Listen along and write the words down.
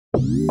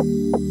I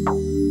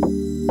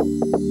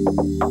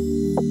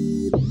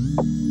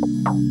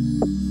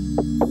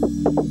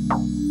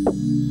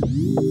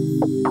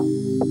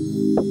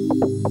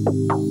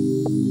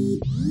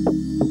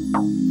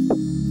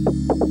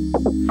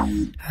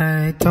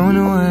don't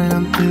know what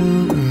I'm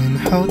doing,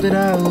 hope that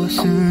I will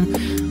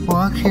soon.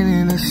 Walking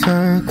in a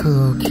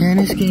circle, can't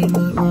escape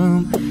my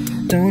room.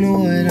 Don't know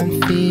what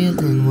I'm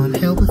feeling, won't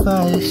help if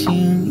I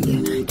assume.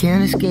 Yeah,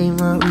 can't escape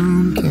my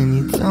room, can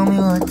you tell me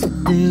what to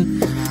do?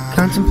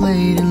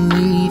 Contemplating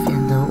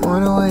leaving, don't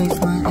wanna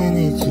waste my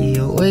energy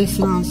or waste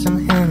it on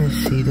some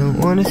Hennessy, don't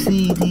wanna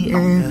see the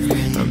end.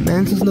 My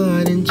mental's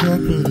not in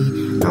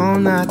jeopardy, no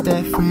I'm not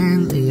that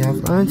friendly.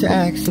 I've learned to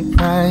act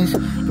surprised,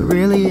 but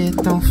really it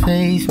don't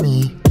faze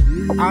me.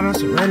 I don't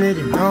surrender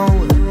to no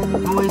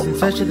one, always in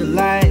search of the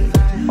light.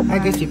 I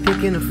guess you're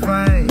picking a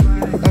fight,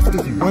 that's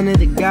cause you're one of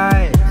the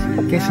guys.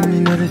 Guessing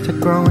you noticed that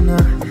growing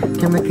up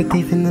can make a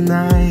thief in the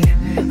night.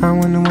 I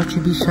wonder what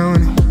you be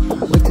showing me,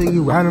 wait till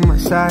you out of my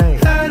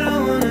sight. I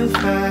don't wanna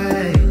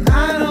fight,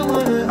 I don't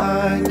wanna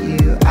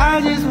argue,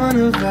 I just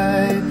wanna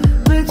vibe,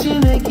 but you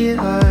make it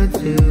hard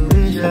to.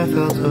 Wish I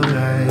felt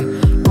alright,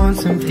 want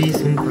some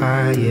peace and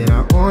quiet.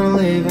 I wanna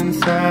live in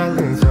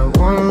silence, I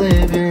wanna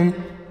live in.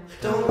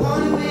 Don't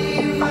wanna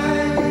be right.